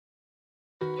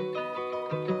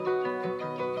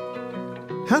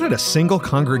How did a single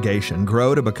congregation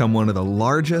grow to become one of the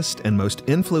largest and most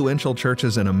influential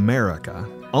churches in America,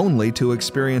 only to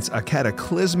experience a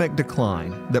cataclysmic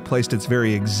decline that placed its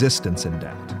very existence in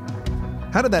doubt?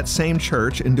 How did that same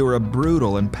church endure a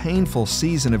brutal and painful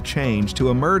season of change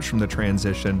to emerge from the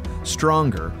transition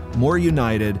stronger, more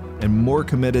united, and more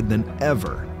committed than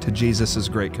ever to Jesus'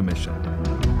 Great Commission?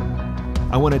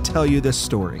 I want to tell you this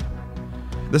story.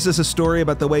 This is a story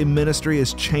about the way ministry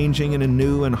is changing in a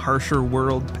new and harsher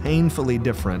world, painfully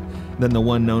different than the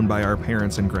one known by our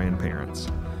parents and grandparents.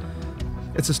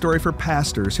 It's a story for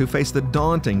pastors who face the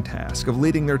daunting task of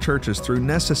leading their churches through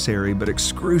necessary but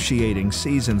excruciating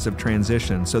seasons of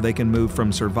transition so they can move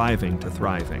from surviving to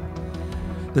thriving.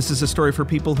 This is a story for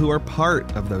people who are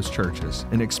part of those churches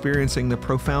and experiencing the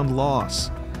profound loss,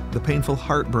 the painful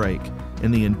heartbreak,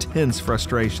 and the intense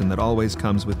frustration that always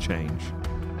comes with change.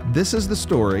 This is the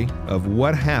story of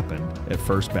what happened at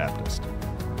First Baptist,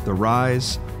 the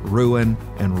rise, ruin,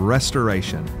 and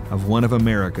restoration of one of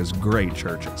America's great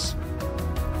churches.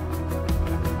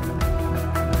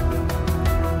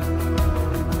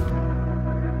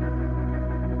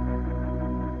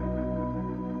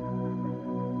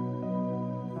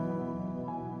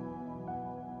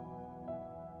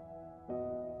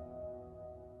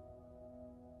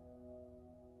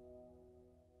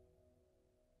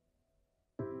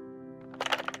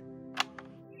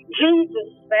 Jesus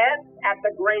said at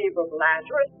the grave of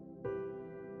Lazarus,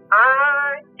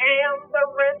 "I am the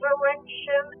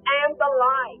resurrection and the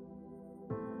life.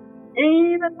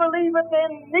 He that believeth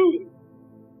in me,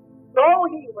 though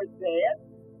he was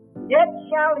dead, yet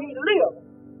shall he live.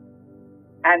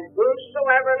 And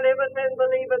whosoever liveth and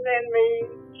believeth in me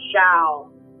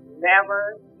shall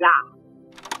never die."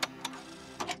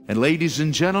 And ladies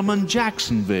and gentlemen,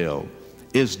 Jacksonville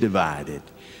is divided.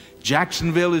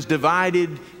 Jacksonville is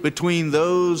divided between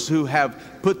those who have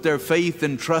put their faith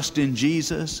and trust in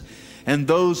Jesus and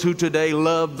those who today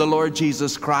love the Lord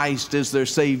Jesus Christ as their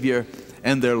Savior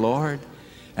and their Lord,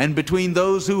 and between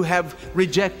those who have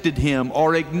rejected Him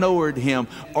or ignored Him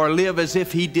or live as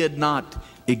if He did not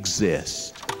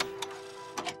exist.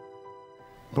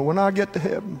 But when I get to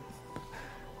heaven,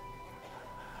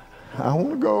 I want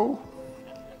to go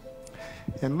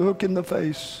and look in the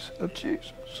face of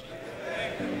Jesus.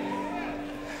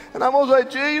 And I'm going to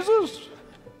say, Jesus,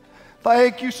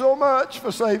 thank you so much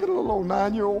for saving a little old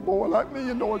 9-year-old boy like me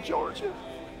in North Georgia.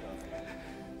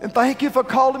 And thank you for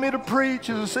calling me to preach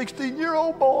as a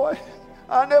 16-year-old boy.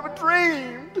 I never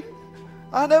dreamed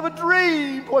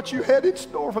what you had in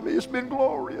store for me. It's been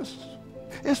glorious.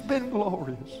 It's been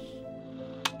glorious.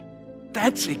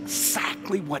 That's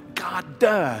exactly what God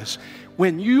does.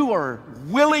 When you are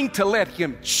willing to let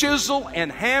Him chisel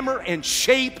and hammer and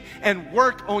shape and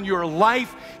work on your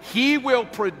life, He will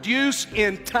produce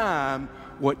in time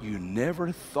what you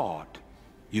never thought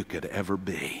you could ever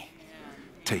be.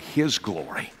 To His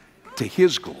glory. To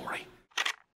His glory.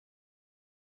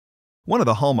 One of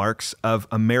the hallmarks of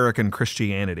American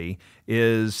Christianity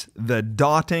is the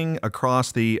dotting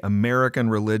across the American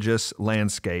religious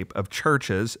landscape of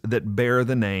churches that bear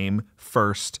the name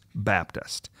First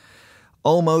Baptist.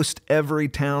 Almost every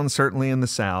town, certainly in the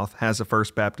South, has a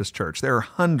First Baptist church. There are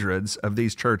hundreds of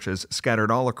these churches scattered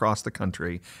all across the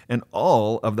country, and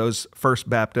all of those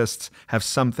First Baptists have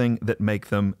something that make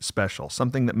them special,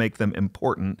 something that make them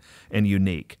important and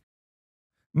unique.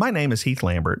 My name is Heath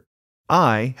Lambert.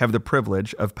 I have the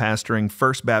privilege of pastoring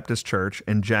First Baptist Church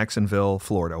in Jacksonville,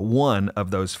 Florida, one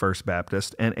of those First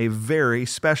Baptist and a very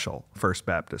special First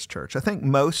Baptist church. I think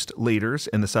most leaders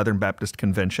in the Southern Baptist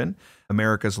Convention,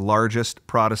 America's largest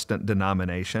Protestant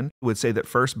denomination, would say that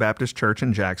First Baptist Church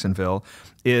in Jacksonville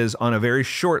is on a very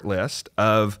short list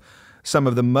of some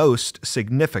of the most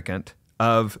significant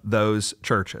of those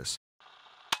churches.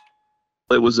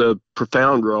 It was a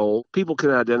profound role. People can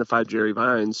identify Jerry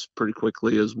Vines pretty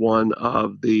quickly as one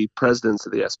of the presidents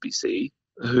of the SBC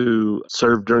who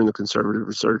served during the conservative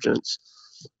resurgence,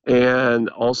 and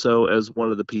also as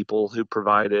one of the people who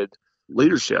provided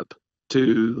leadership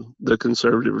to the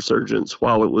conservative resurgence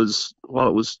while it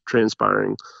was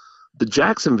transpiring. The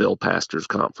Jacksonville Pastors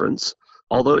Conference,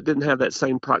 although it didn't have that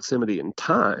same proximity in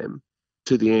time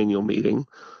to the annual meeting,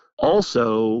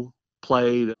 also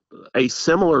played a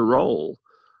similar role,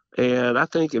 and I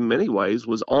think in many ways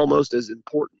was almost as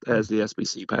important as the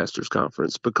SBC Pastors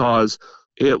Conference, because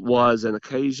it was an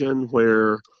occasion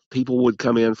where people would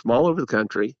come in from all over the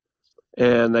country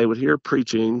and they would hear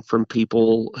preaching from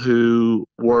people who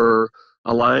were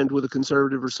aligned with the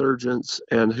conservative resurgence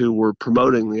and who were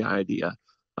promoting the idea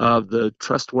of the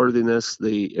trustworthiness,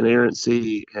 the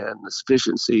inerrancy, and the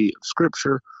sufficiency of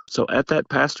Scripture, So at that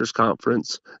pastor's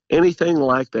conference, anything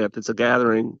like that that's a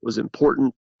gathering was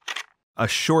important. A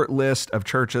short list of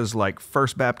churches like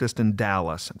First Baptist in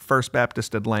Dallas and First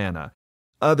Baptist Atlanta,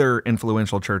 other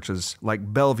influential churches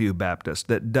like Bellevue Baptist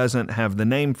that doesn't have the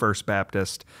name First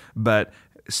Baptist, but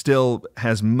still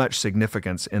has much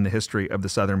significance in the history of the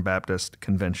Southern Baptist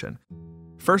Convention.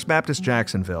 First Baptist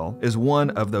Jacksonville is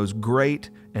one of those great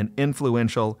and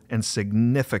influential and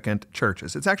significant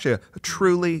churches. It's actually a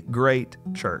truly great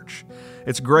church.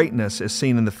 Its greatness is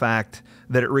seen in the fact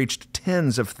that it reached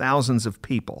tens of thousands of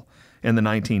people in the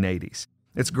 1980s.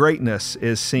 Its greatness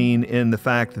is seen in the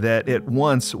fact that it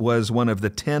once was one of the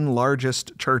 10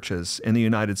 largest churches in the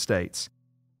United States.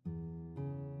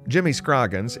 Jimmy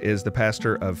Scroggins is the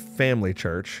pastor of Family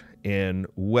Church in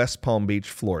West Palm Beach,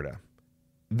 Florida.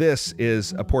 This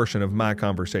is a portion of my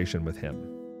conversation with him.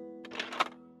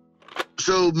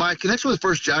 So my connection with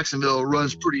First Jacksonville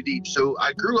runs pretty deep. So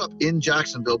I grew up in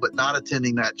Jacksonville, but not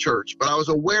attending that church. But I was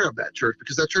aware of that church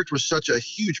because that church was such a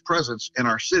huge presence in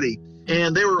our city.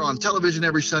 And they were on television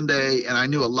every Sunday, and I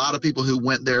knew a lot of people who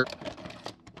went there.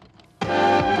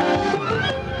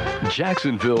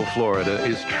 Jacksonville, Florida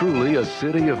is truly a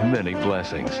city of many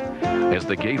blessings. As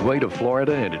the gateway to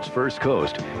Florida and its first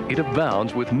coast, it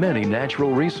abounds with many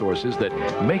natural resources that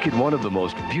make it one of the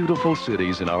most beautiful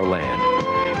cities in our land.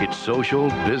 Its social,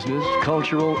 business,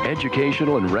 cultural,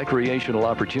 educational, and recreational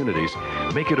opportunities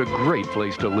make it a great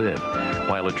place to live,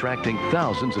 while attracting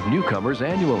thousands of newcomers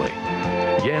annually.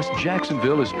 Yes,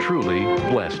 Jacksonville is truly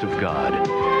blessed of God.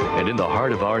 And in the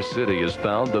heart of our city is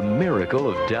found the miracle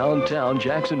of downtown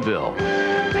Jacksonville.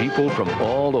 People from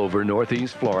all over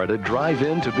Northeast Florida drive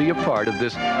in to be a part of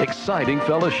this exciting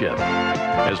fellowship.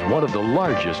 As one of the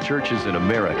largest churches in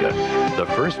America, the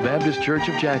First Baptist Church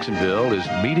of Jacksonville is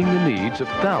meeting the needs of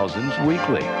thousands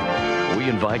weekly. We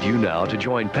invite you now to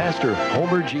join Pastor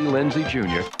Homer G. Lindsay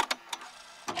Jr.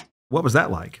 What was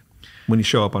that like when you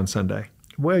show up on Sunday?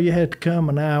 Well, you had to come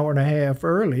an hour and a half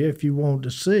early if you wanted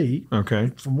to see.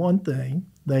 Okay. For one thing,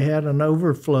 they had an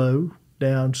overflow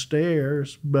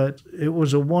downstairs, but it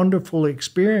was a wonderful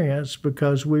experience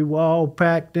because we were all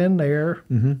packed in there,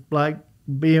 like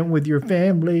being with your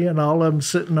family and all of them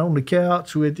sitting on the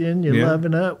couch with you and you're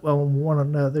loving up on one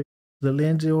another. The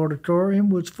Lindsay Auditorium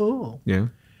was full. Yeah.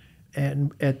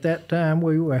 And at that time,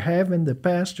 we were having the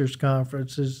pastors'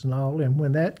 conferences and all, and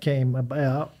when that came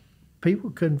about,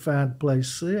 people couldn't find a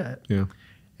place to sit. Yeah.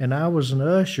 And I was an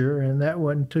usher, and that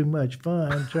wasn't too much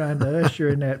fun, trying to usher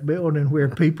in that building where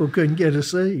people couldn't get a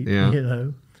seat, you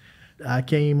know. I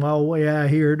came all the way out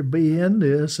here to be in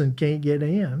this and can't get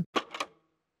in.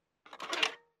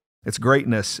 Its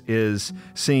greatness is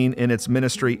seen in its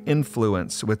ministry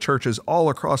influence with churches all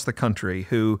across the country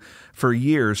who, for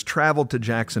years, traveled to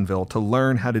Jacksonville to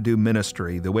learn how to do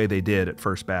ministry the way they did at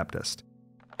First Baptist.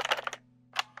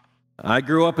 I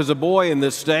grew up as a boy in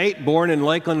this state, born in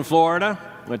Lakeland, Florida.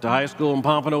 Went to high school in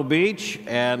Pompano Beach,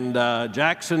 and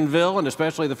Jacksonville, and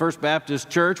especially the First Baptist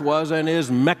Church, was and is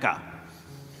Mecca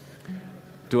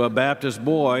to a Baptist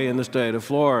boy in the state of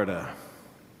Florida.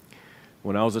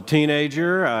 When I was a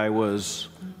teenager, I was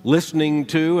listening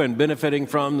to and benefiting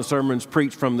from the sermons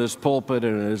preached from this pulpit,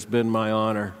 and it has been my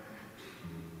honor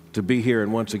to be here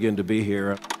and once again to be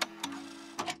here.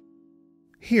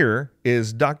 Here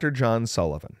is Dr. John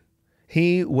Sullivan.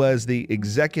 He was the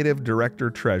executive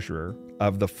director-treasurer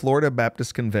of the Florida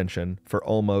Baptist Convention for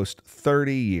almost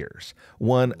 30 years,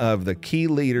 one of the key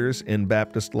leaders in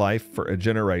Baptist life for a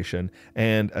generation,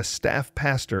 and a staff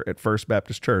pastor at First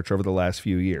Baptist Church over the last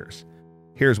few years.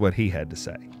 Here's what he had to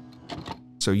say.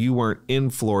 So you weren't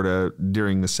in Florida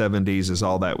during the 70s as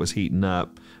all that was heating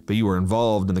up, but you were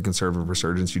involved in the conservative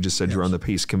resurgence. You just said you were on the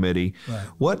Peace Committee.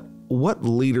 Right. What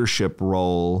leadership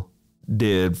role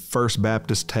did First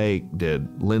Baptist take,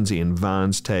 did Lindsay and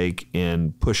Vines take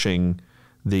in pushing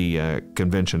the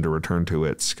convention to return to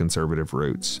its conservative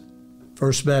roots?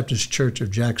 First Baptist Church of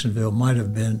Jacksonville might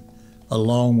have been,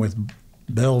 along with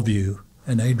Bellevue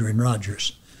and Adrian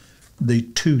Rogers, the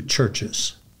two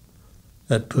churches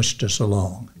that pushed us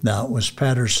along. Now, it was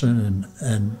Patterson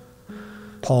and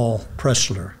Paul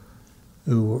Pressler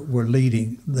who were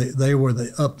leading. They were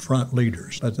the upfront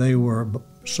leaders, but they were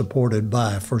supported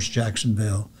by First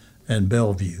Jacksonville and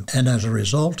Bellevue. And as a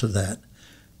result of that,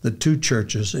 the two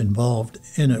churches involved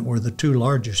in it were the two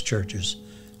largest churches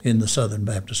in the Southern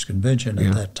Baptist Convention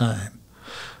at that time.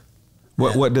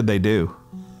 What did they do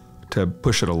to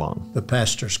push it along? The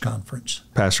Pastors' Conference.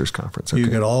 Pastors' Conference, okay. You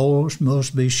could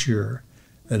almost be sure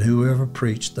that whoever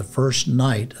preached the first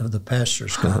night of the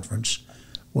Pastors' Conference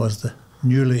was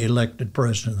newly elected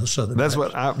president of the Southern That's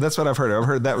Baptist. that's what I've heard. I've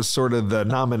heard that was sort of the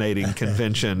nominating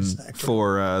convention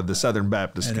for the Southern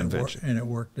Baptist Convention. And it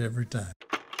worked every time.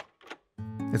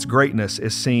 Its greatness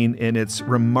is seen in its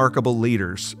remarkable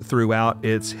leaders throughout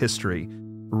its history,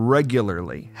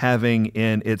 regularly having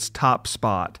in its top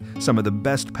spot some of the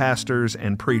best pastors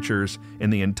and preachers in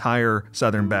the entire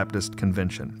Southern Baptist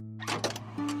Convention.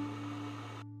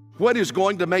 What is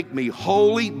going to make me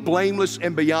holy, blameless,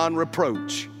 and beyond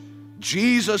reproach?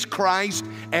 Jesus Christ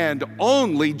and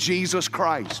only Jesus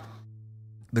Christ.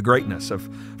 The greatness of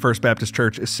First Baptist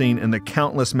Church is seen in the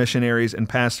countless missionaries and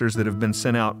pastors that have been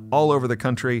sent out all over the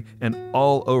country and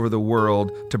all over the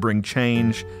world to bring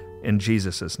change in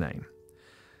Jesus' name.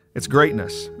 Its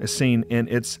greatness is seen in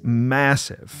its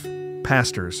massive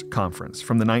pastors' conference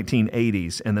from the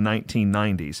 1980s and the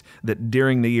 1990s that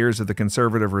during the years of the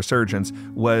conservative resurgence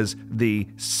was the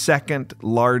second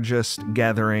largest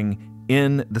gathering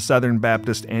in the Southern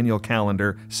Baptist annual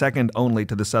calendar, second only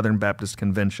to the Southern Baptist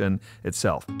Convention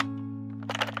itself.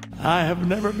 I have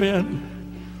never been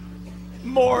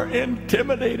more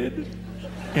intimidated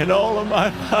in all of my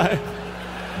life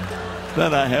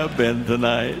than I have been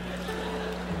tonight.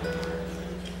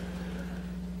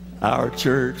 Our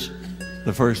church,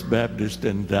 the First Baptist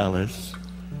in Dallas,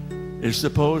 is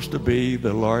supposed to be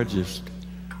the largest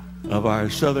of our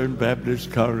Southern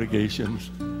Baptist congregations,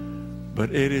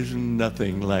 but it is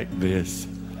nothing like this.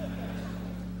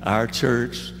 Our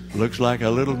church looks like a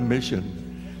little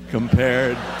mission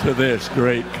compared to this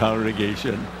great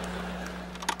congregation.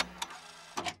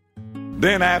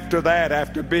 Then after that,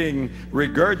 after being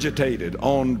regurgitated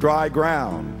on dry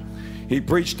ground, he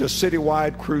preached a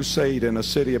citywide crusade in a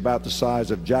city about the size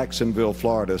of Jacksonville,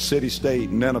 Florida, city-state,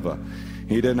 Nineveh.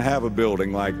 He didn't have a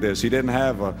building like this. He didn't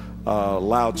have a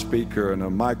loudspeaker and a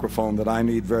microphone that I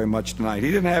need very much tonight.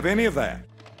 He didn't have any of that.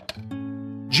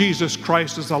 Jesus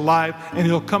Christ is alive, and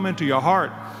he'll come into your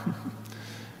heart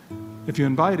if you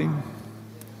invite him,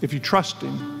 if you trust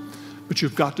him, but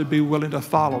you've got to be willing to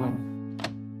follow him.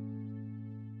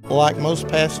 Like most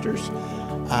pastors,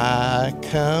 I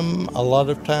come a lot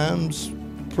of times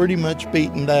pretty much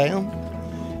beaten down,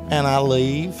 and I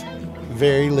leave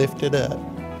very lifted up.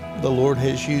 The Lord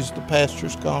has used the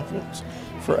Pastors' Conference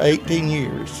for 18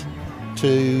 years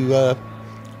to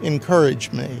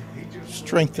encourage me,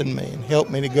 strengthen me, and help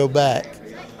me to go back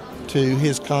to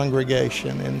his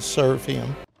congregation and serve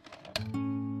him.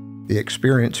 The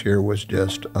experience here was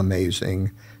just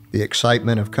amazing. The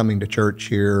excitement of coming to church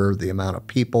here, the amount of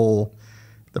people,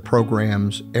 the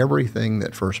programs, everything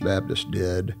that First Baptist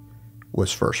did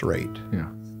was first rate. Yeah.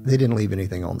 They didn't leave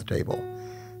anything on the table.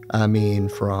 I mean,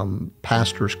 from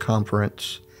pastors'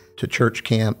 conference to church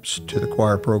camps to the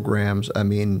choir programs, I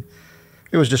mean,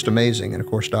 it was just amazing. And of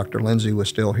course, Dr. Lindsay was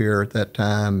still here at that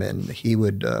time, and he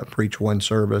would preach one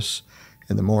service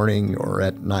in the morning or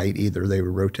at night. Either they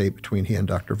would rotate between he and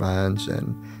Dr. Vines.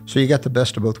 And so you got the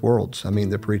best of both worlds. I mean,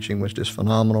 the preaching was just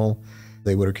phenomenal.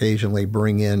 They would occasionally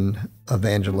bring in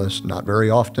evangelists, not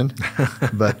very often,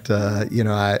 but, you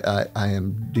know, I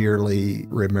am dearly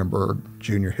remember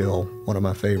Junior Hill, one of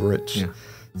my favorites,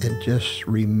 and just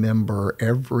remember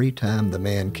every time the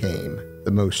man came,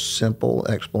 the most simple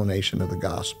explanation of the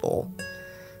gospel.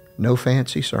 No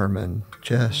fancy sermon,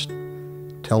 just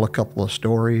tell a couple of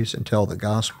stories and tell the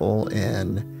gospel,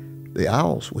 and the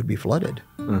aisles would be flooded.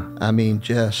 I mean,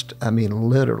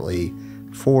 literally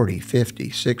 40, 50,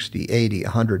 60, 80,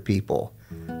 100 people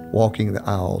walking the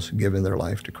aisles, giving their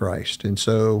life to Christ. And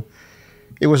so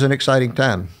it was an exciting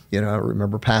time. You know, I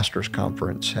remember Pastors'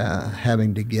 Conference,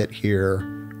 having to get here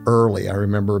early. I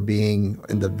remember being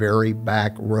in the very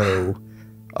back row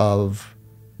of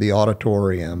the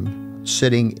auditorium,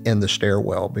 sitting in the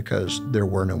stairwell because there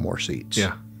were no more seats.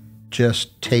 Yeah.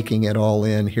 Just taking it all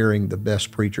in, hearing the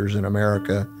best preachers in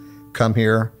America come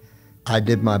here. I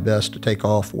did my best to take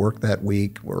off work that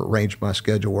week or arrange my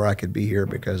schedule where I could be here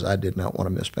because I did not want to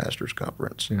miss Pastors'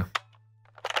 Conference. Yeah.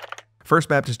 First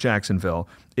Baptist Jacksonville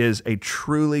is a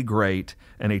truly great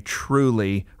and a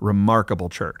truly remarkable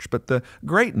church. But the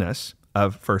greatness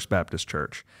of First Baptist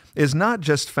Church is not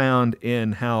just found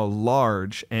in how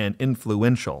large and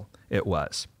influential it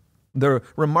was. The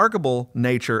remarkable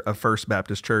nature of First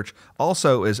Baptist Church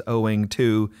also is owing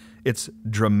to its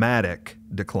dramatic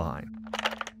decline.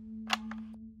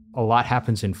 A lot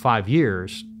happens in 5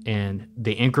 years, and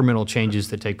the incremental changes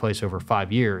that take place over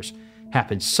 5 years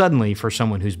happen suddenly for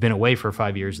someone who's been away for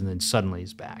 5 years and then suddenly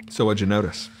is back. So what'd you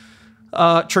notice?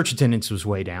 Church attendance was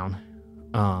way down.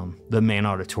 The main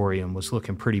auditorium was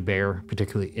looking pretty bare,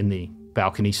 particularly in the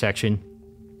balcony section.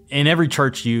 In every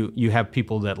church, you have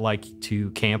people that like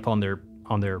to camp on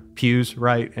their pews,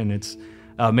 right? And it's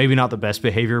Maybe not the best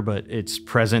behavior, but it's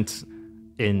present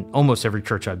in almost every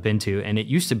church I've been to. And it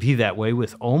used to be that way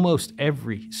with almost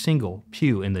every single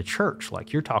pew in the church.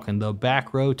 Like you're talking the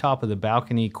back row, top of the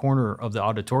balcony, corner of the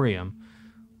auditorium.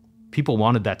 People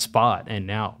wanted that spot. And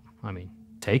now, I mean,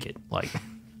 take it. Like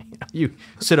you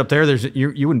sit up there,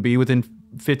 you wouldn't be within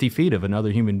 50 feet of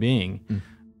another human being.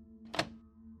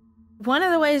 One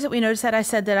of the ways that we noticed that, I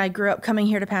said that I grew up coming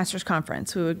here to Pastor's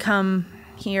Conference. We would come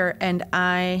here, and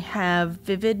I have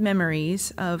vivid memories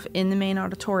of in the main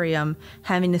auditorium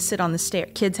having to sit on the stair.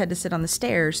 Kids had to sit on the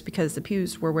stairs because the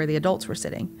pews were where the adults were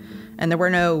sitting, and there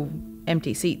were no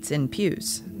empty seats in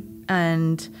pews.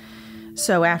 And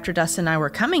so after Dustin and I were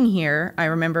coming here, I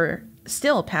remember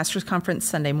still Pastor's Conference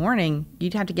Sunday morning,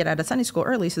 you'd have to get out of Sunday school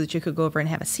early so that you could go over and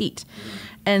have a seat.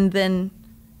 And then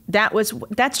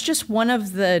that's just one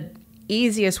of the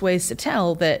easiest ways to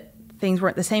tell that things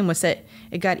weren't the same, was that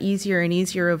it got easier and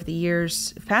easier over the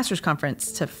years of Pastor's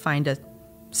Conference to find a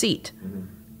seat.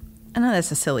 I know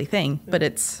that's a silly thing, but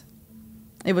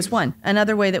it was one.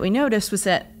 Another way that we noticed was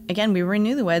that, again, we were in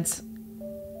newlyweds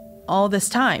all this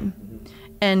time.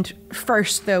 And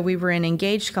first, though, we were in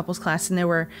engaged couples class, and there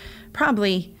were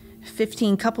probably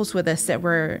 15 couples with us that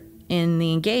were in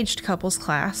the engaged couples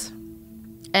class.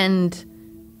 And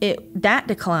that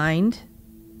declined.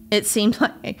 It seemed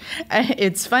like,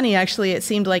 it's funny actually, it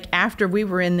seemed like after we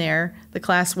were in there, the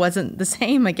class wasn't the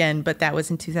same again, but that was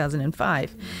in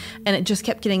 2005. And it just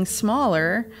kept getting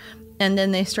smaller. And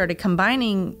then they started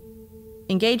combining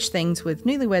engaged things with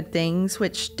newlywed things,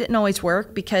 which didn't always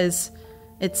work because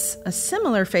it's a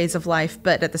similar phase of life,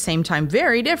 but at the same time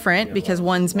very different because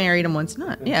one's married and one's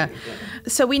not. Yeah.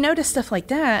 So we noticed stuff like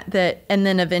that, and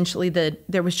then eventually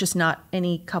there was just not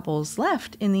any couples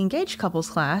left in the engaged couples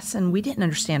class, and we didn't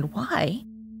understand why.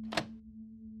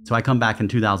 So I come back in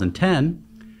 2010,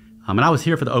 and I was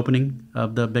here for the opening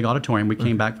of the big auditorium. We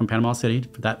came back from Panama City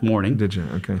for that morning. Did you?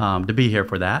 Okay. To be here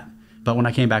for that. But when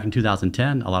I came back in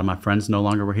 2010, a lot of my friends no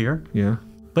longer were here. Yeah.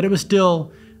 But it was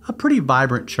still a pretty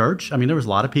vibrant church. I mean, there was a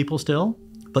lot of people still,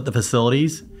 but the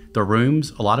facilities, the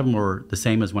rooms, a lot of them were the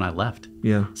same as when I left.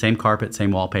 Yeah. Same carpet,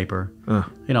 same wallpaper. A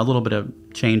little bit of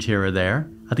change here or there.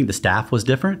 I think the staff was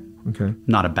different. Okay.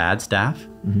 Not a bad staff.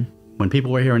 Mm-hmm. When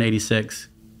people were here in 86,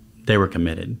 they were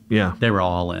committed. Yeah. They were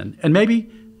all in. And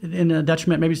maybe in a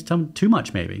detriment, maybe some too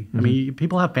much maybe. Mm-hmm. I mean,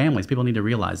 people have families. People need to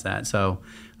realize that. So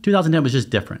 2010 was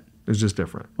just different. It was just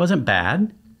different. It wasn't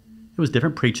bad. It was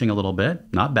different preaching a little bit.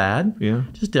 Not bad. Yeah.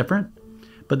 Just different.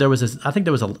 But there was I think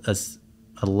there was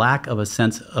a lack of a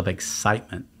sense of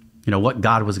excitement. What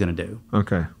God was going to do.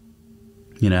 Okay.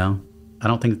 I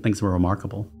don't think things were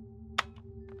remarkable.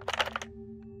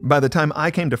 By the time I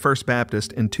came to First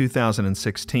Baptist in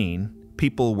 2016,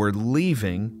 people were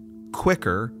leaving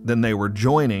quicker than they were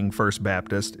joining First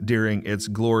Baptist during its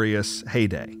glorious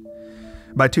heyday.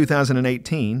 By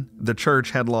 2018, the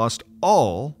church had lost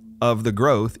all of the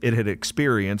growth it had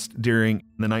experienced during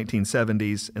the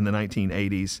 1970s and the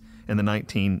 1980s and the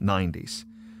 1990s.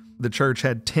 The church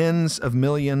had tens of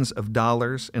millions of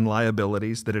dollars in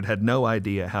liabilities that it had no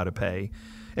idea how to pay,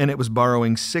 and it was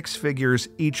borrowing 6 figures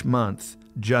each month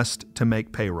just to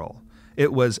make payroll.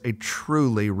 It was a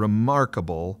truly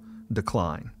remarkable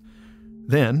decline.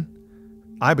 Then,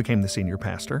 I became the senior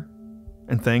pastor,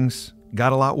 and things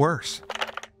got a lot worse.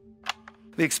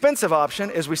 The expensive option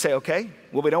is we say, okay,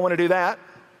 well, we don't want to do that.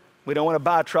 We don't want to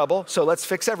buy trouble, so let's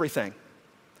fix everything.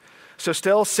 So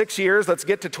still 6 years, let's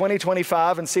get to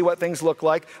 2025 and see what things look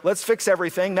like. Let's fix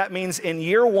everything. That means in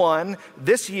year 1,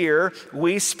 this year,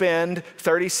 we spend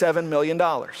 $37 million.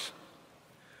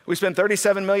 We spend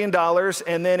 $37 million,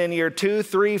 and then in year 2,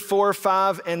 3, 4,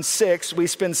 5, and 6, we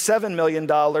spend $7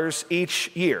 million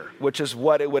each year, which is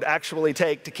what it would actually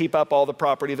take to keep up all the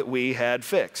property that we had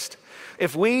fixed.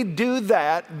 If we do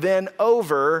that, then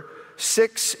over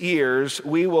 6 years,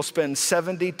 we will spend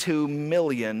 $72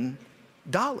 million.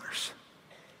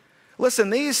 Listen,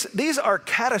 these are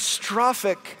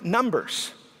catastrophic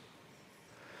numbers.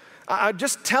 I'm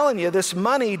just telling you, this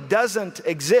money doesn't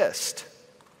exist.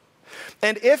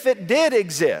 And if it did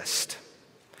exist,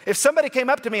 if somebody came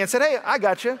up to me and said, hey, I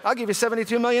got you, I'll give you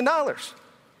 $72 million.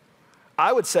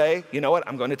 I would say, you know what,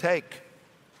 I'm going to take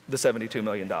the $72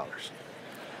 million.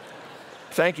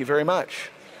 Thank you very much.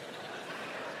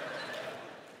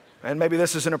 And maybe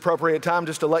this is an appropriate time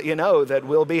just to let you know that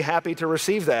we'll be happy to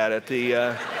receive that at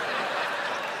the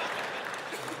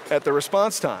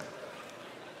response time.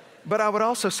 But I would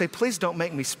also say, please don't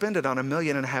make me spend it on 1.5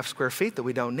 million square feet that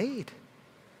we don't need.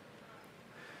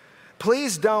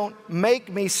 Please don't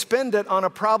make me spend it on a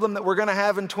problem that we're going to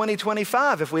have in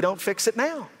 2025 if we don't fix it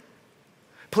now.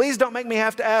 Please don't make me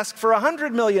have to ask for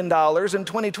 $100 million in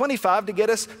 2025 to get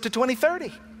us to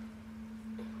 2030.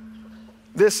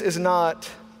 This is not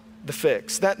the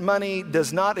fix. That money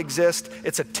does not exist.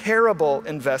 It's a terrible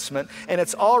investment, and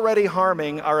it's already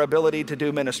harming our ability to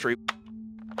do ministry.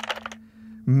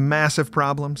 Massive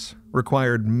problems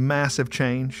required massive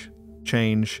change.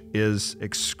 Change is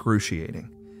excruciating.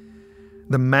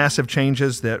 The massive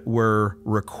changes that were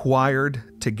required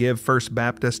to give First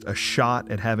Baptist a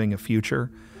shot at having a future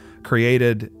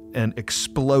created an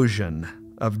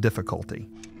explosion of difficulty.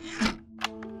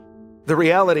 The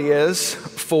reality is,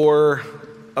 for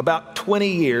about 20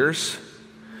 years,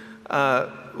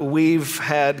 we've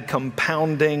had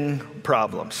compounding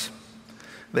problems.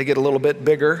 They get a little bit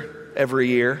bigger every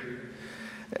year.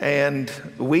 And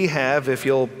we have, if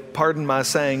you'll pardon my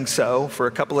saying so, for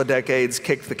a couple of decades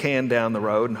kicked the can down the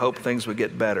road and hoped things would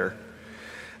get better.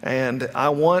 And I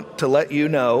want to let you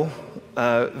know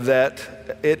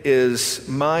that it is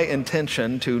my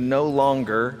intention to no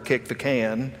longer kick the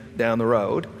can down the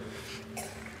road,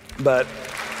 but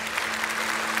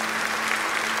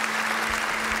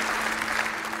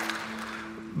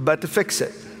to fix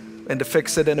it, and to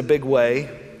fix it in a big way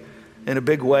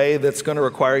that's going to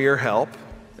require your help.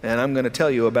 And I'm going to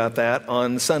tell you about that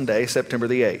on Sunday, September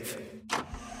the 8th.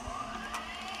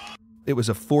 It was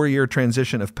a 4-year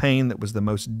transition of pain that was the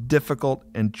most difficult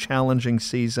and challenging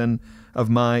season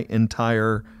of my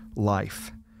entire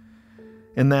life.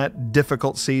 In that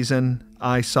difficult season,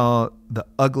 I saw the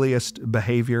ugliest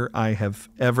behavior I have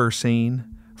ever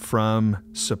seen from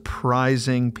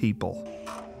surprising people.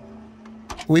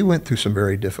 We went through some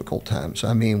very difficult times.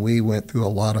 I mean, we went through a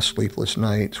lot of sleepless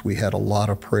nights. We had a lot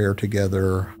of prayer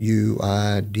together, you,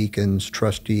 I, deacons,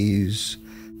 trustees.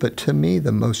 But to me,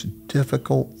 the most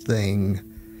difficult thing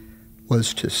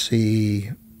was to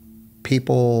see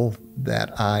people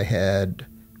that I had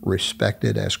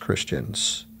respected as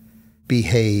Christians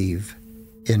behave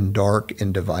in dark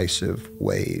and divisive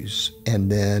ways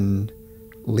and then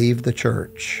leave the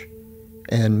church.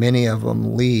 And many of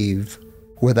them leave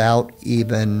without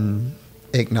even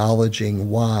acknowledging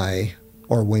why,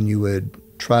 or when you would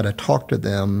try to talk to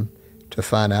them to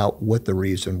find out what the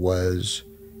reason was,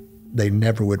 they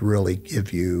never would really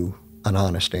give you an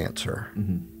honest answer.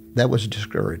 Mm-hmm. That was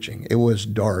discouraging. It was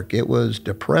dark. It was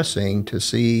depressing to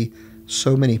see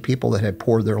so many people that had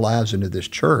poured their lives into this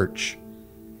church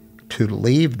to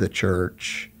leave the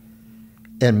church,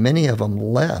 and many of them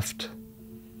left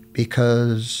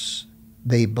because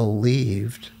they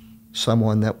believed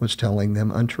someone that was telling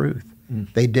them untruth.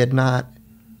 They did not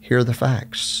hear the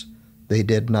facts. They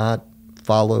did not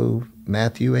follow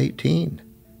Matthew 18.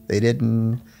 They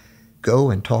didn't go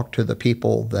and talk to the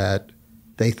people that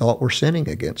they thought were sinning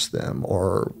against them,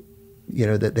 or,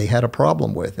 that they had a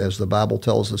problem with, as the Bible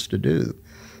tells us to do.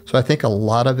 So I think a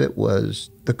lot of it was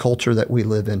the culture that we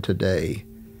live in today.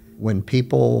 When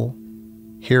people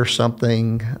hear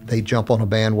something, they jump on a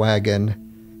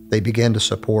bandwagon, they begin to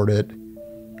support it,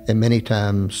 and many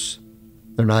times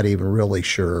they're not even really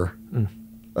sure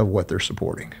of what they're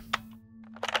supporting.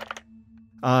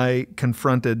 I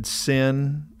confronted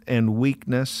sin and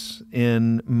weakness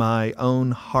in my own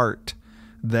heart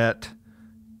that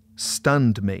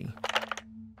stunned me.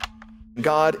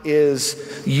 God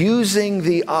is using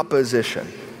the opposition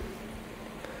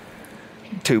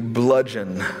to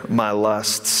bludgeon my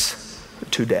lusts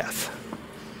to death.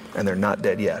 And they're not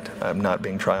dead yet. I'm not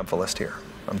being triumphalist here.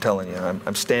 I'm telling you,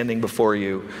 I'm standing before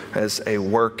you as a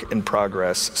work in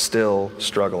progress, still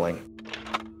struggling.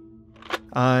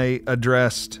 I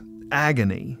addressed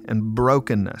agony and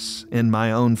brokenness in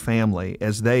my own family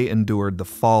as they endured the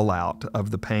fallout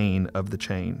of the pain of the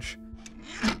change.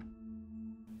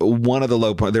 One of the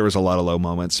low points, there was a lot of low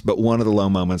moments, but one of the low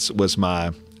moments was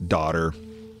my daughter.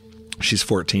 She's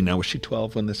 14 now. Was she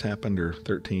 12 when this happened, or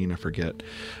 13? I forget.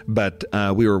 But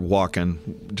we were walking,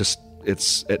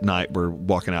 it's at night, we're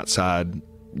walking outside,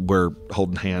 we're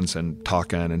holding hands and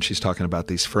talking, and she's talking about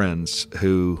these friends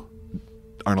who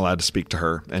aren't allowed to speak to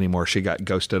her anymore. She got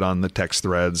ghosted on the text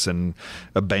threads and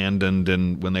abandoned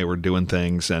and when they were doing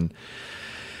things. And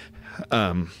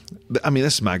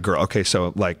this is my girl. Okay,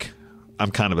 so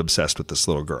I'm kind of obsessed with this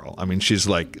little girl. I mean, she's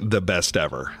like the best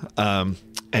ever.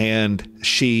 And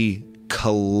she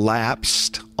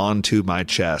collapsed onto my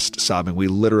chest sobbing.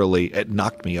 It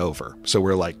knocked me over. So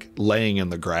we're like laying in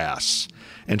the grass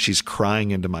and she's crying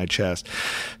into my chest.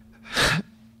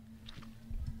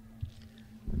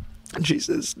 And she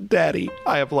says, "Daddy,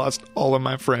 I have lost all of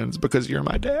my friends because you're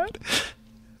my dad."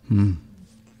 And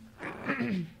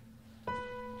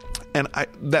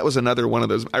And that was another one of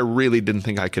those, I really didn't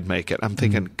think I could make it. I'm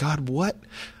thinking, God, what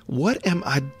am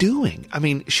I doing? I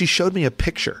mean, she showed me a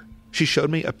picture. She showed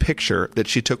me a picture that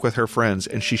she took with her friends,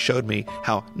 and she showed me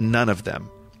how none of them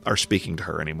are speaking to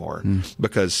her anymore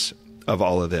because of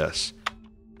all of this.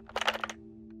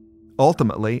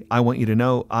 Ultimately, I want you to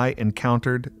know I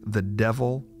encountered the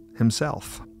devil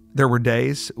himself. There were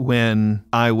days when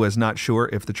I was not sure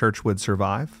if the church would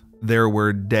survive. There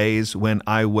were days when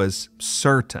I was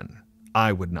certain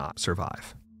I would not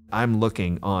survive. I'm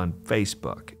looking on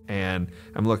Facebook and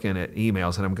I'm looking at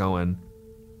emails and I'm going,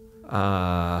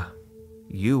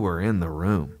 you were in the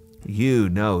room. You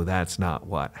know that's not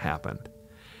what happened.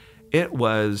 It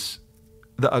was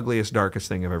the ugliest, darkest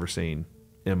thing I've ever seen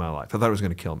in my life. I thought it was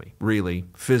going to kill me. Really,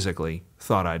 physically,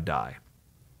 thought I'd die.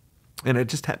 And it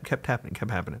just kept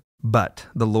happening. But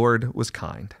the Lord was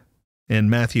kind. In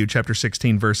Matthew chapter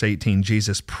 16, verse 18,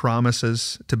 Jesus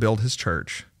promises to build his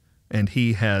church, and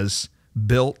he has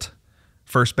built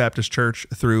First Baptist Church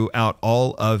throughout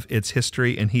all of its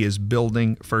history, and he is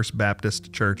building First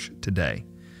Baptist Church today.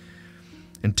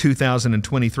 In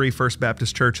 2023, First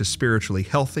Baptist Church is spiritually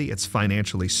healthy. It's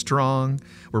financially strong.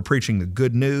 We're preaching the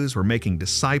good news. We're making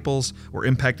disciples. We're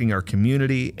impacting our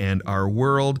community and our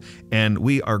world. And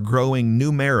we are growing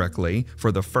numerically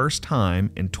for the first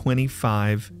time in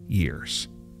 25 years.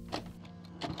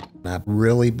 I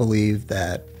really believe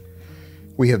that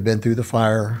we have been through the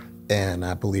fire, and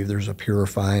I believe there's a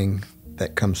purifying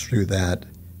that comes through that.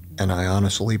 And I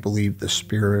honestly believe the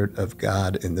Spirit of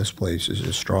God in this place is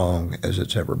as strong as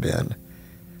it's ever been.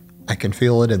 I can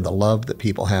feel it in the love that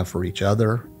people have for each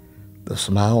other, the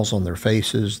smiles on their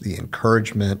faces, the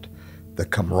encouragement, the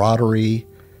camaraderie,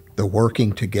 the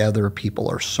working together. People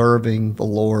are serving the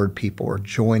Lord. People are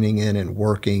joining in and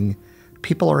working.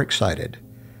 People are excited.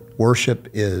 Worship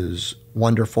is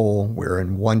wonderful. We're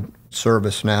in one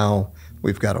service now.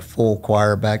 We've got a full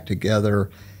choir back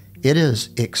together. It is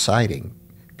exciting.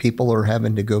 People are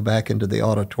having to go back into the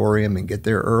auditorium and get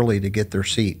there early to get their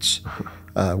seats,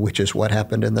 which is what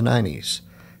happened in the 90s.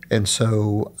 And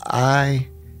so I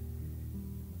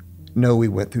know we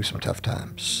went through some tough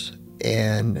times,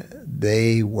 and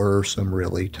they were some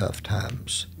really tough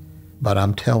times. But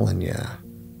I'm telling you,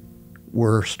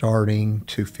 we're starting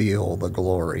to feel the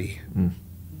glory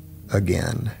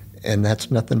again, and that's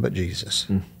nothing but Jesus.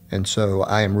 And so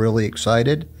I am really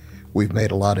excited. We've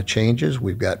made a lot of changes.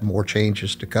 We've got more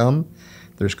changes to come.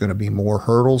 There's going to be more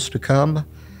hurdles to come.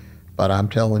 But I'm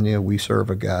telling you, we serve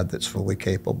a God that's fully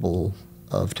capable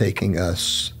of taking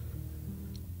us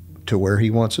to where he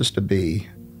wants us to be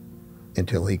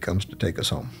until he comes to take us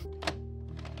home.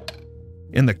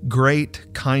 In the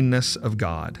great kindness of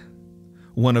God,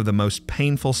 one of the most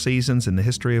painful seasons in the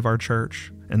history of our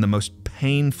church and the most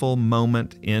painful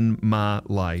moment in my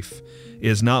life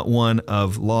is not one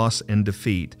of loss and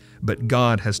defeat, but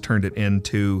God has turned it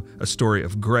into a story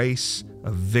of grace,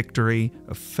 of victory,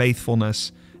 of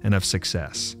faithfulness, and of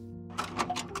success.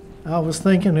 I was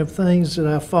thinking of things that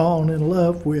I've fallen in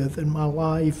love with in my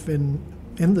life, and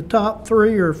in the top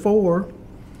 3 or 4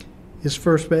 is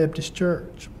First Baptist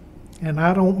Church. And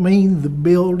I don't mean the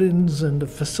buildings and the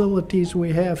facilities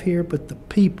we have here, but the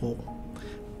people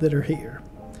that are here.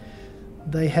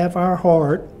 They have our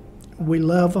heart. We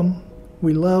love them.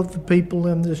 We love the people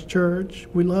in this church.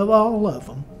 We love all of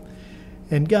them.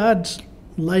 And God's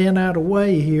laying out a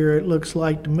way here, it looks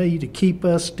like to me, to keep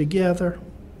us together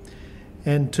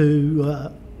and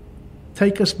to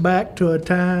take us back to a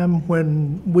time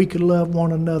when we could love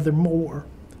one another more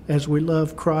as we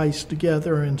love Christ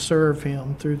together and serve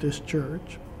him through this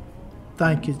church.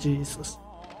 Thank you, Jesus.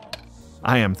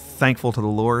 I am thankful to the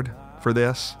Lord for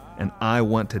this, and I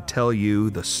want to tell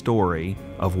you the story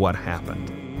of what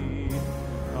happened.